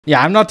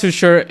Yeah, I'm not too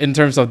sure in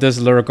terms of this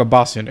lyrical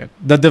boss unit.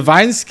 The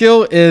divine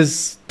skill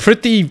is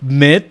pretty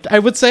mid, I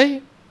would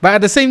say. But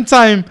at the same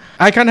time,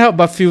 I can't help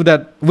but feel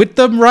that with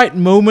the right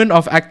moment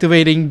of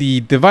activating the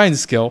divine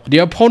skill, the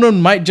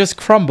opponent might just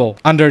crumble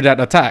under that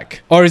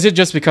attack. Or is it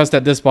just because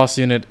that this boss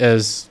unit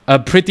is a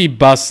pretty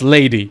buff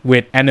lady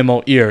with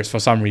animal ears for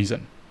some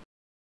reason?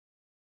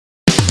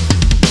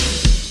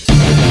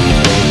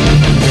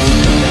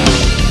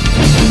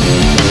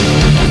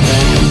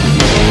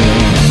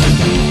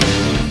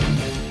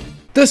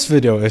 This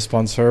video is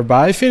sponsored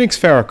by Phoenix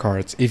Pharos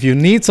cards. If you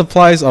need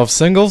supplies of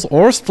singles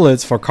or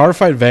splits for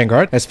Cardfight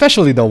Vanguard,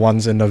 especially the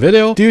ones in the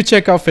video, do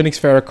check out Phoenix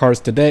Pharos cards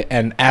today,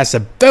 and as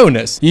a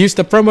bonus, use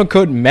the promo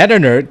code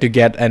MetaNerd to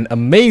get an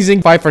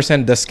amazing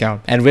 5%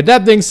 discount. And with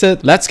that being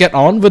said, let's get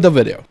on with the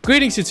video.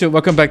 Greetings YouTube,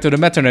 welcome back to the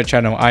MetaNerd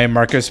channel. I am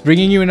Marcus,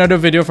 bringing you another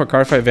video for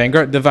Cardfight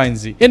Vanguard Divine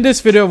Z. In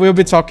this video, we'll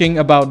be talking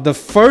about the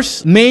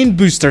first main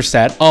booster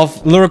set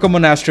of Lyrical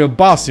Monasterio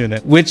boss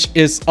unit, which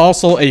is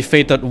also a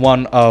fated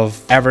one of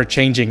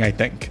ever-changing, I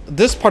think.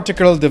 This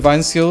particular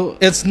divine skill,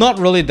 it's not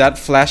really that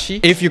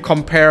flashy if you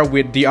compare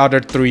with the other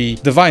three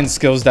divine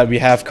skills that we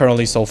have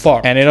currently so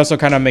far. And it also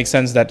kind of makes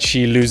sense that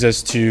she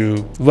loses to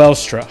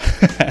Willdress.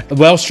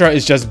 Willdress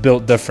is just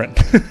built different.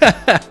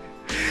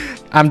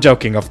 I'm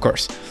joking, of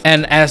course.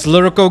 And as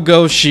Lyrical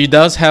goes, she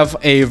does have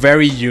a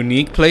very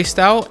unique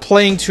playstyle,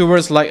 playing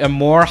towards like a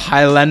more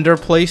Highlander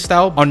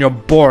playstyle on your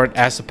board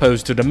as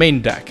opposed to the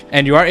main deck.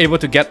 And you are able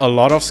to get a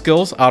lot of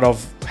skills out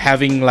of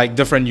having like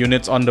different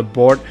units on the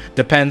board.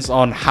 Depends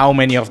on how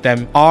many of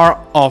them are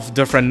of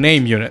different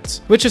name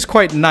units, which is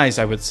quite nice,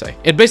 I would say.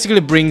 It basically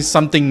brings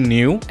something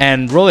new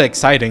and really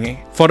exciting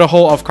for the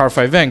whole of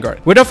Cardfight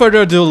Vanguard. Without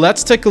further ado,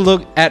 let's take a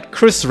look at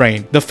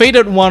Krysrain, the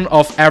fated one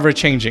of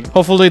ever-changing.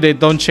 Hopefully they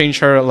don't change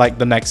her like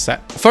the next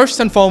set.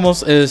 First and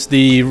foremost is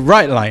the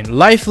Rideline,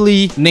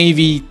 Lively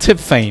Navy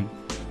Tiphaine.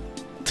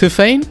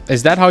 Tiphaine?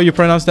 Is that how you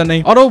pronounce that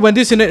name? Although when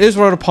this unit is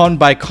rolled upon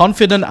by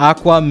confident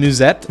Aqua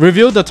Musette,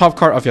 reveal the top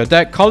card of your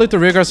deck, call it the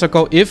Rideline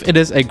circle if it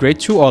is a grade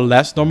 2 or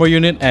less normal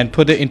unit, and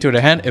put it into the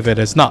hand if it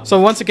is not. So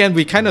once again,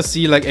 we kind of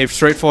see like a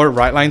straightforward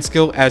Rideline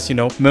skill, as you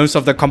know, most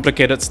of the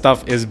complicated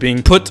stuff is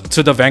being put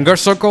to the Vanguard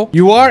circle.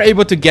 You are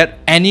able to get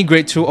any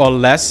grade 2 or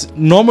less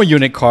normal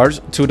unit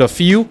cards to the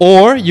field,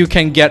 or you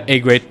can get a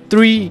grade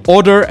 3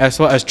 order as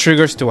well as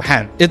triggers to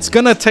hand. It's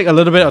gonna take a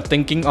little bit of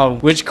thinking on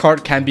which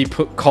card can be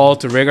called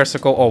to Rideline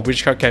circle or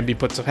which card can be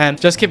put to hand.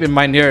 Just keep in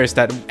mind here is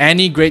that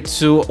any grade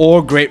 2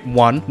 or grade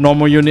 1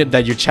 normal unit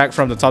that you check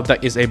from the top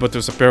deck is able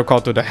to superior call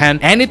to the hand.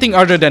 Anything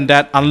other than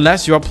that,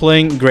 unless you are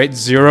playing grade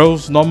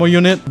 0's normal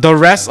unit, the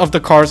rest of the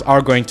cards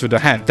are going to the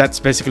hand. That's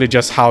basically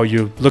just how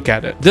you look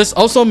at it. This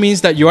also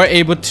means that you are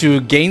able to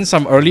gain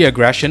some early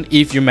aggression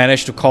if you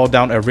manage to call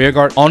down a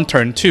rearguard on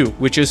turn 2,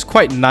 which is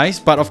quite nice.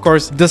 But of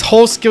course, this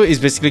whole skill is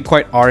basically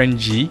quite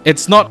RNG.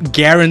 It's not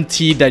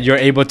guaranteed that you're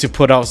able to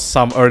put out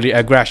some early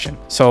aggression.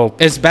 So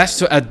it's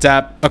best to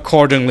adapt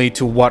accordingly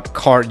to what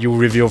card you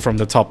reveal from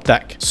the top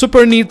deck.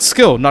 Super neat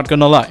skill, not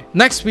gonna lie.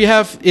 Next we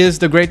have is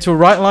the grade 2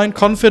 Rideline,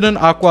 Confident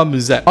Aqua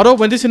Musette. Although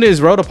when this unit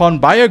is rolled upon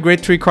by a grade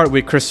 3 card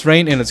with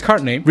Krysrain in its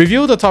card name,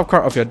 reveal the top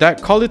card of your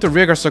deck, call it the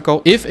Rideline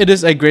circle if it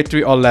is a grade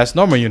 3 or less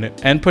normal unit,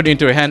 and put it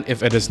into your hand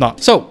if it is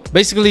not. So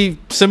basically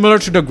similar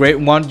to the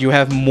grade 1, you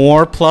have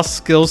more plus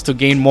skills to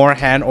gain more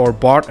hand or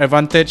board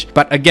advantage.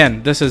 But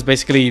again, this is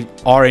basically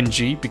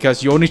RNG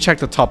because you only check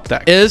the top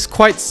deck. It is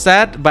quite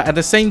sad, but at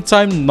the same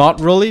time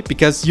not really,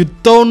 because you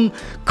don't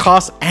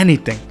cost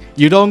anything.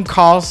 You don't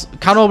cost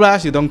Counter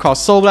Blast, you don't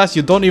cost Soul Blast,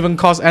 you don't even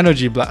cost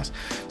Energy Blast.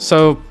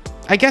 So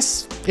I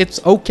guess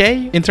it's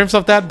okay in terms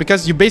of that,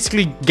 because you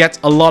basically get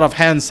a lot of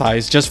hand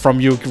size just from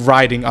you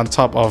riding on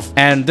top of.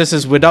 And this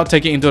is without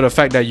taking into the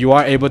fact that you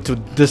are able to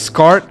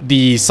discard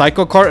the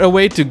cycle card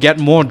away to get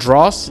more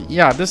draws.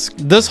 Yeah,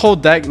 this whole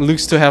deck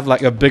looks to have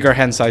like a bigger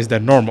hand size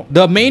than normal.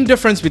 The main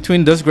difference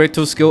between this grade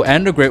 2 skill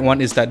and the grade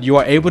 1 is that you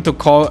are able to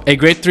call a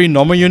grade 3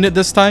 normal unit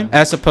this time,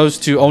 as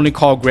opposed to only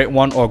call grade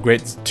 1 or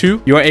grade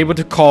 2. You are able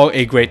to call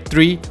a grade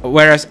 3,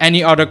 whereas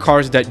any other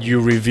cards that you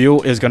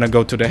reveal is gonna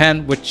go to the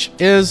hand, which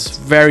is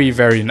very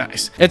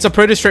nice. It's a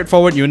pretty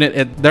straightforward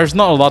unit. There's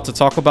not a lot to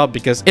talk about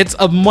because it's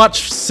a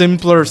much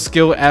simpler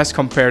skill as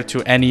compared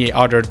to any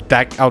other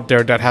deck out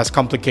there that has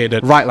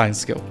complicated Rideline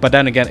skill. But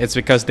then again, it's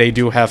because they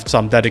do have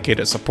some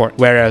dedicated support,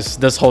 whereas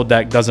this whole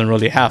deck doesn't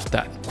really have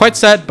that. Quite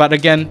sad, but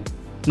again,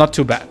 not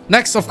too bad.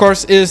 Next, of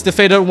course, is the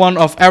fated one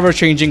of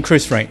ever-changing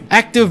Krysrain.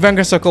 Active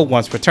Vanguard circle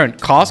once per turn.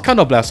 Cast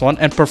Counter Blast 1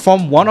 and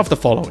perform one of the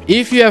following.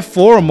 If you have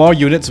 4 or more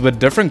units with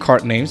different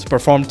card names,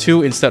 perform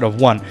 2 instead of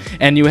 1.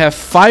 And you have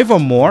 5 or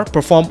more,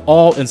 perform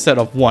all instead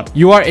of 1.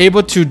 You are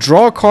able to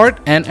draw a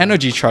card and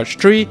energy charge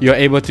 3. You are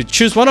able to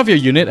choose one of your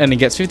unit and it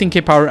gets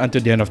 15k power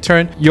until the end of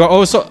turn. You are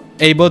also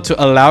able to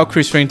allow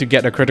Krysrain to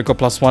get a critical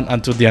 +1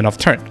 until the end of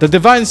turn. The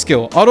Divine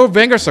skill, auto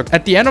Vanguard circle.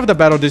 At the end of the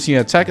battle, this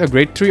unit attack a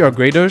grade 3 or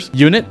greater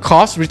unit,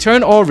 cost,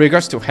 return all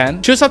rearguards to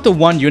hand, choose up to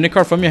one unit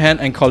card from your hand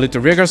and call it to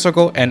rearguard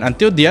circle, and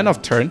until the end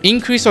of turn,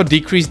 increase or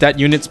decrease that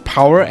unit's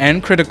power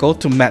and critical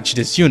to match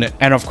this unit.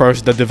 And of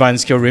course, the Divine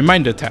skill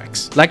reminder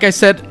tags. Like I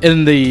said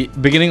in the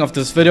beginning of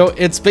this video,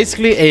 it's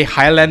basically a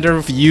Highlander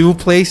view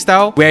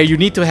playstyle where you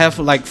need to have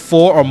like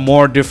 4 or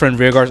more different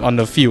rearguards on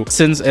the field.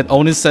 Since it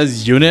only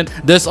says unit,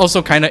 this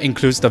also kind of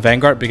includes the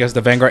Vanguard because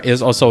the Vanguard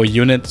is also a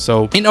unit.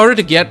 So in order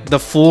to get the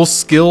full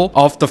skill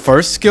of the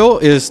first skill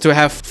is to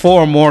have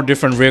 4 or more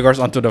different rearguards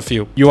onto the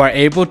field. You are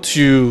able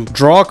to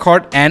draw a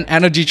card and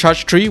energy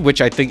charge tree,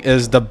 which I think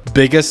is the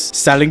biggest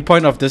selling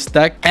point of this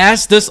deck,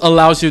 as this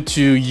allows you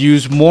to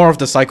use more of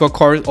the cycle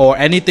cards or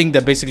anything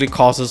that basically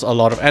causes a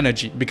lot of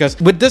energy. Because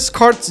with this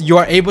card, you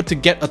are able to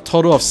get a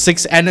total of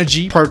 6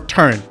 energy per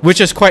turn,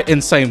 which is quite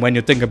insane when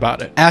you think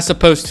about it, as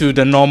opposed to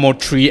the normal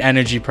 3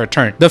 energy per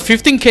turn. The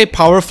 15k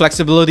power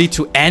flexibility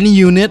to any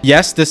unit,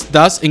 yes, this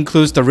does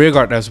include the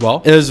rearguard as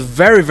well, is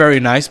very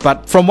nice.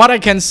 But from what I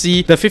can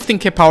see, the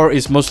 15k power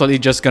is most likely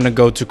just gonna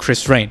go to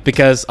Krysrain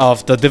because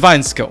of the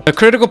Divine skill. The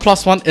critical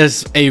 +1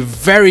 is a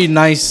very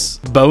nice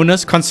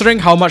bonus considering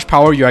how much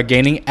power you are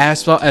gaining,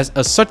 as well as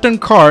a certain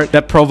card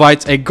that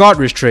provides a guard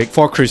restrict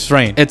for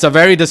Krysrain. It's a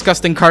very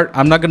disgusting card,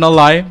 I'm not gonna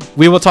lie.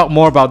 We will talk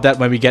more about that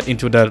when we get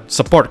into the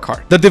support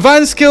card. The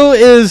Divine skill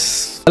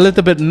is a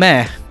little bit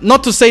meh.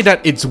 Not to say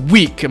that it's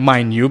weak,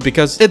 mind you,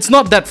 because it's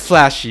not that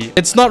flashy.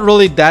 It's not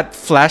really that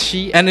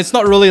flashy, and it's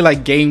not really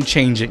like game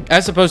changing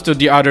as opposed to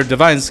the other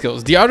Divine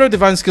skills. The other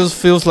Divine skills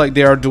feels like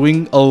they are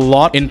doing a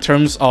lot in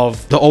terms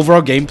of the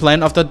overall game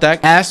plan of the deck,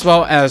 as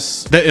well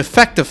as the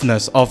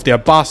effectiveness of their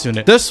boss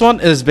unit. This one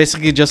is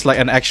basically just like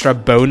an extra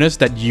bonus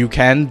that you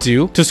can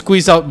do to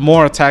squeeze out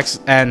more attacks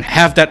and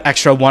have that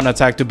extra 1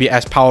 attack to be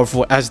as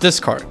powerful as this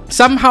card.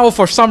 Somehow,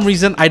 for some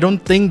reason, I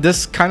don't think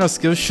this kind of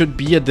skill should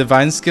be a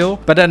Divine skill.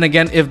 But then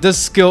again, if this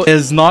skill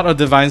is not a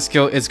Divine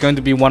skill, it's going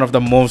to be one of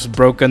the most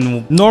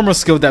broken normal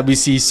skill that we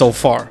see so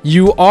far.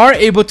 You are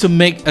able to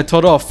make a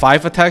total of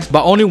 5 attacks,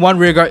 but only one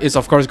rearguard is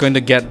of course going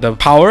to get the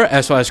power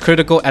as well as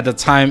critical at the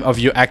time of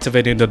you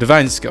activating the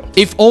Divine skill.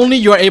 If only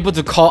you are able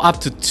to call up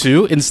to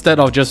 2 instead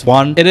of just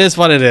 1, it is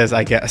what it is,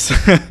 I guess.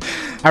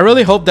 I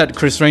really hope that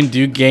Krysrain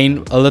do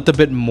gain a little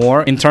bit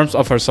more in terms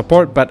of her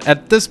support, but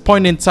at this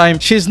point in time,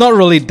 she's not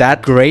really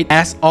that great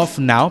as of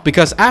now,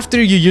 because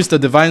after you use the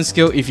Divine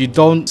skill, if you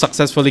don't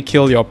successfully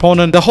kill your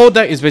opponent, the whole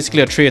deck is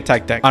basically a 3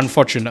 attack deck,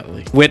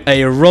 unfortunately, with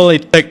a really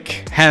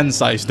thick hand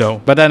size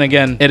though. But then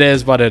again, it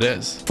is what it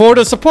is. For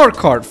the support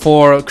card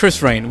for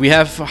Krysrain, we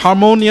have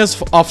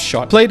Harmonious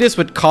Off-shot. Play this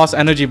with cost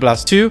energy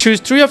blast 2. Choose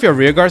 3 of your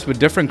rearguards with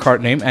different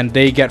card name and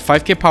they get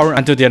 5k power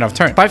until the end of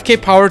turn.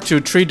 5k power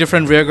to 3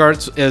 different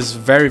rearguards is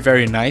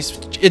very nice.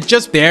 It's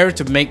just there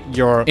to make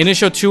your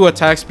initial 2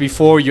 attacks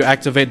before you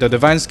activate the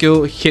Divine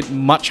skill hit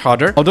much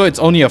harder. Although it's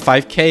only a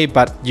 5k,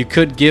 but you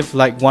could give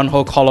like one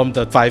whole column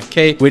the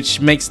 5k, which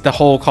makes the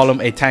whole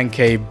column a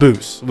 10k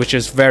boost, which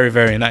is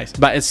very nice.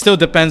 But it still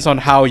depends on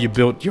how you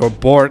build your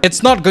board.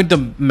 It's not going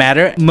to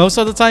matter most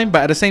of the time,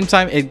 but at the same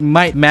time, it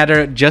might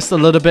matter just a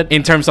little bit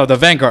in terms of the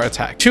Vanguard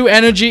attack. 2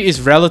 energy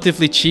is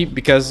relatively cheap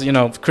because, you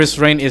know,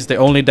 Krysrain is the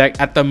only deck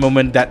at the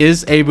moment that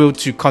is able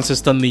to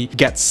consistently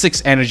get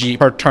 6 energy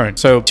per turn.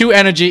 So 2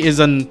 energy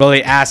isn't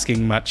really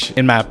asking much,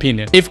 in my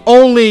opinion. If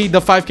only the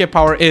 5k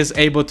power is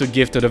able to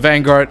give to the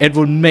Vanguard, it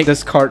would make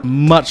this card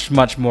much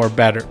more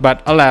better.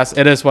 But alas,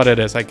 it is what it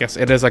is. I guess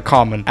it is a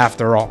common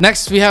after all.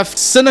 Next, we have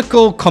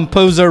Cynical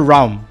Composer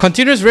Raum.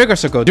 Continuous rearguard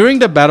circle. During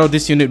the battle,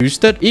 this unit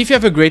boosted. If you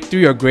have a grade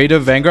 3 or greater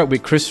Vanguard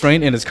with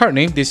Krysrain in its card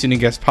name, this unit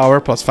gets power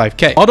plus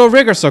 5k. Auto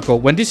rearguard circle.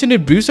 When this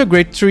unit boosts a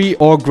grade 3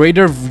 or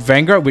greater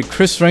Vanguard with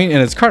Krysrain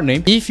in its card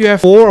name, if you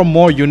have 4 or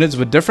more units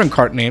with different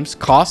card names,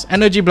 cost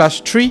energy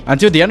blast 3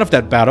 until the end of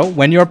that battle.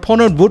 When your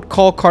opponent would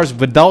call cards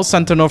without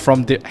Sentinel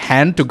from the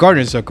hand to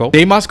Guardian Circle,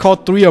 they must call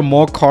 3 or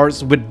more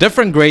cards with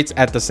different grades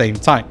at the same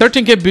time.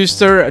 13k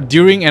booster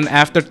during and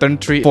after turn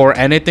 3 for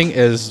anything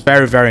is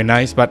very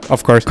nice, but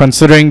of course,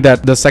 considering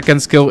that the second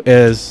skill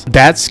is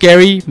that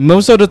scary,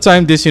 most of the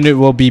time this unit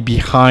will be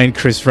behind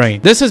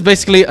Krysrain. This is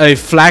basically a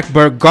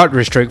Flagberg guard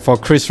restrict for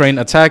Krysrain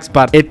attacks,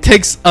 but it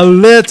takes a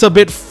little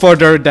bit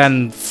further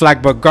than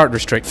Flagberg guard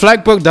restrict.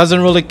 Flagberg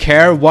doesn't really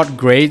care what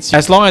grades,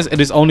 as long as it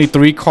is only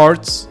 3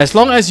 cards. As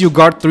long as you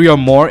guard 3 or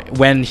more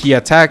when he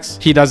attacks,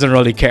 he doesn't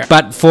really care.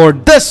 But for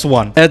this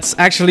one, it's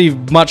actually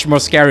much more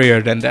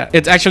scarier than that.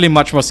 It's actually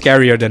much more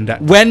scarier than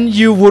that. When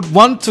you would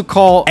want to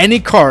call any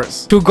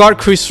cards to guard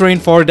Krysrain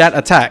for that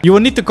attack, you will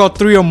need to call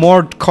 3 or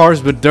more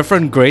cards with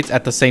different grades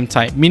at the same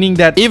time, meaning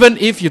that even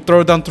if you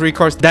throw down 3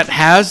 cards that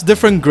has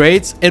different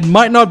grades, it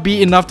might not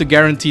be enough to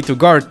guarantee to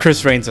guard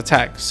Krysrain's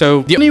attack.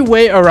 So the only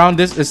way around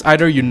this is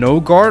either you no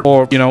guard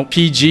or, you know,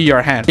 PG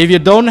your hand. If you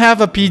don't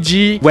have a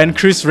PG when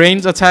Krysrain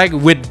Krysrain's attack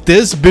with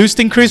this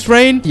boosting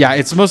Krysrain, yeah,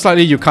 it's most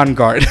likely you can't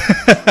guard.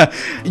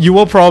 You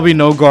will probably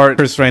no guard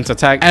Krysrain's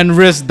attack and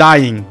risk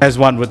dying, as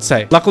one would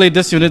say. Luckily,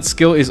 this unit's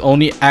skill is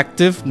only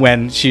active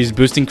when she's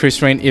boosting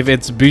Krysrain. If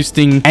it's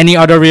boosting any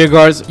other rear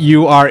guards,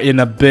 you are in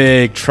a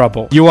big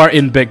trouble. You are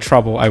in big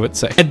trouble, I would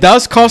say. It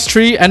does cost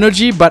 3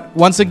 energy, but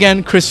once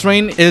again,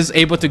 Krysrain is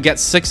able to get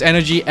 6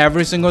 energy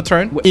every single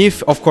turn.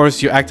 If, of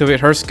course, you activate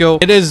her skill,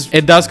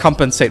 it does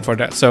compensate for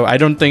that. So I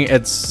don't think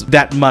it's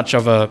that much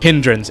of a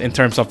hindrance in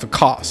terms of the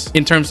cost,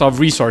 in terms of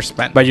resource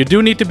spent. But you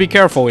do need to be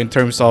careful in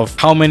terms of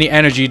how many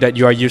energy that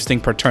you are using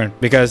per turn,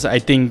 because I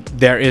think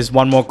there is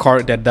one more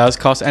card that does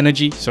cost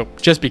energy, so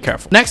just be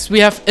careful. Next, we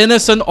have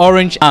Innocent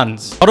Orange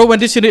Ants. Although when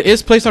this unit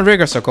is placed on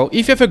Rearguard Circle,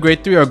 if you have a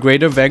grade 3 or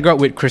greater Vanguard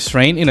with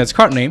Krysrain in its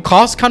card name,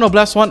 cost Counter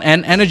Blast 1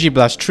 and Energy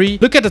Blast 3,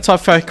 look at the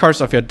top 5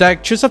 cards of your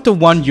deck, choose up to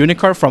 1 unit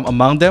card from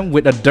among them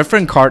with a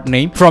different card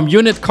name from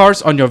unit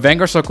cards on your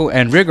Vanguard Circle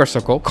and Rearguard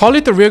Circle, call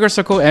it the Rearguard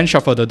Circle and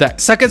shuffle the deck.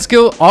 Second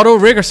skill, Auto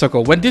Rearguard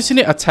Circle. When this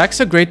unit attacks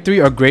a grade 3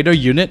 or greater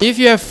unit, if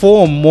you have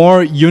 4 or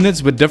more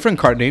units with different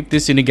card name,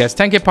 this unit gets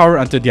 10k power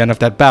until the end of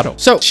that battle.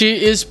 So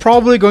she is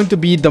probably going to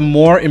be the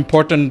more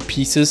important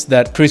pieces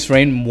that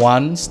Krysrain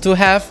wants to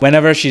have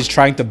whenever she's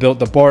trying to build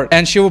the board,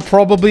 and she will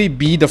probably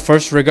be the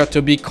first Rearguard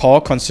to be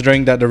called,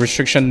 considering that the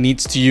restriction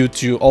needs you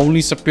to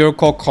only superior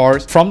call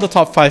cards from the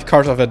top 5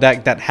 cards of the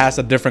deck that has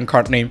a different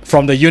card name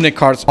from the unit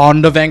cards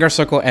on the Vanguard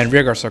Circle and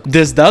Rearguard Circle.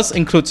 This does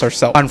include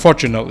herself,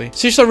 unfortunately.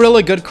 She's a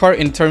really good card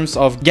in terms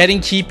of getting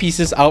key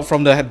pieces out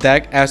from the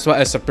deck as well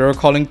as superior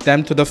calling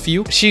them to the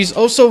field. She's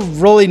also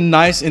really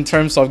nice in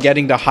terms of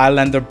getting the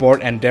Highlander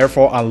board and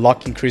therefore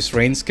unlocking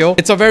Krysrain's skill.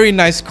 It's a very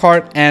nice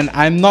card, and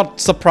I'm not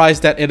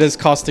surprised that it is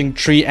costing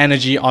 3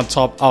 energy on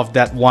top of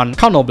that 1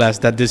 Counter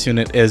Blast that this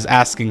unit is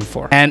asking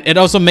for. And it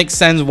also makes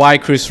sense why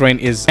Krysrain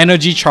is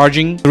energy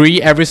charging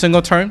 3 every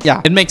single turn.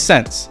 Yeah, it makes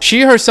sense.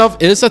 She herself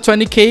is a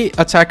 20k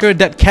attacker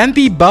that can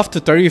be buffed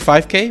to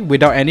 35k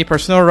without any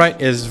personal right.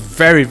 Is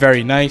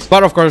very nice.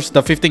 But of course,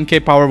 the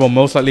 15k power will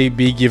most likely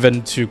be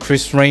given to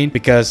Krysrain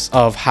because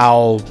of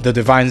how the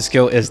divine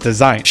skill is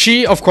designed.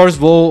 She, of course,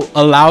 will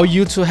allow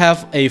you to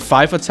have a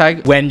 5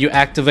 attack when you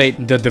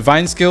activate the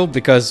divine skill,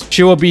 because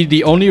she will be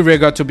the only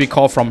Rearguard to be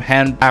called from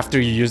hand after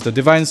you use the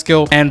divine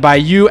skill. And by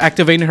you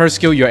activating her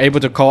skill, you're able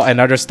to call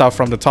another stuff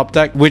from the top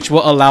deck, which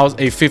will allow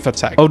a 5th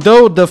attack.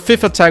 Although the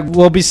 5th attack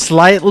will be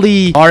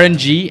slightly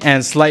RNG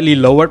and slightly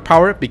lowered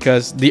power,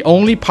 because the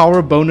only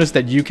power bonus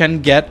that you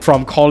can get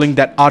from calling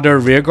that other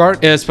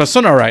Rearguard is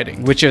Persona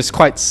Riding, which is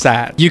quite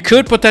sad. You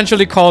could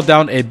potentially call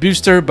down a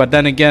booster, but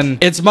then again,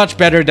 it's much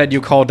better that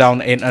you call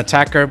down an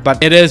attacker,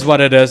 but it is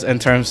what it is in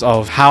terms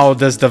of how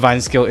this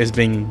divine skill is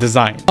being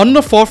designed. On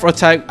the 4th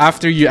attack,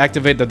 after you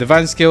activate the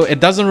divine skill, it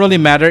doesn't really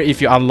matter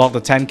if you unlock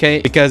the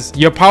 10k, because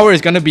your power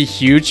is going to be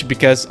huge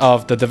because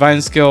of the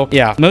divine skill.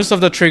 Yeah, most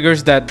of the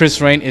triggers that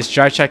Krysrain is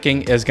dry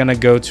checking is going to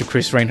go to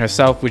Krysrain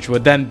herself, which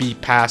would then be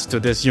passed to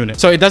this unit.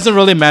 So it doesn't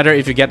really matter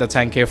if you get the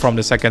 10k from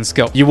the second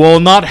skill. You will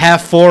not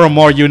have 4 or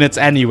more units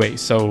anyway,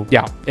 so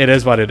yeah, it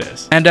is what it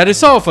is. And that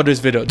is all for this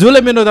video. Do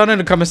let me know down in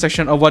the comment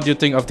section of what you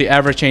think of the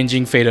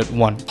ever-changing Faded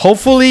 1.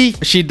 Hopefully,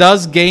 she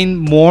does gain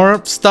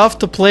more stuff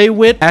to play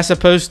with as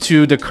opposed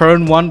to the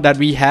current one that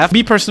we have.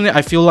 Me personally,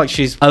 I feel like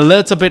she's a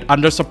little bit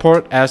under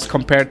support as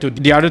compared to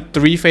the other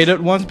 3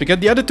 Faded ones, because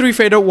the other 3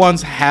 Faded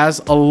ones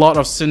has a lot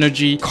of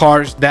synergy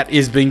cards that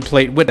is being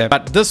played with them.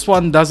 But this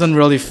one doesn't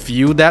really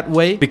feel that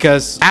way,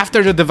 because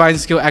after the divine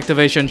skill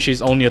activation,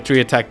 she's only a 3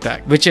 attack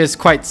deck, which is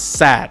quite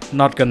sad,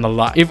 not gonna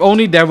lie. If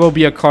only there will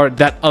be a card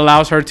that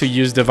allows her to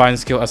use divine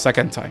skill a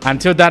second time.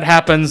 Until that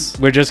happens,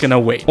 we're just gonna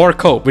wait or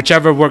cope,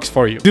 whichever works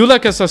for you. Do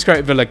like and subscribe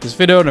if you like this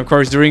video, and of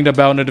course ring the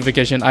bell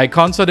notification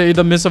icon so that you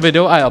don't miss a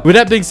video I upload. With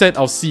that being said,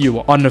 I'll see you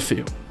on the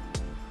field.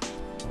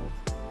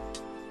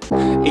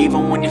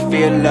 Even when you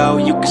feel low,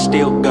 you can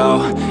still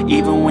go.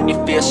 Even when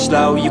you feel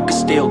slow, you can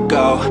still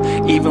go.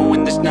 Even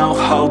when there's no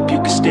hope, you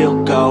can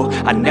still go.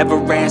 I never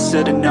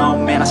answer to no,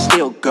 man, I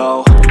still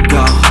go.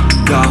 Go,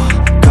 go,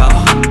 go,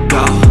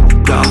 go,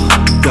 go,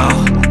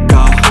 go.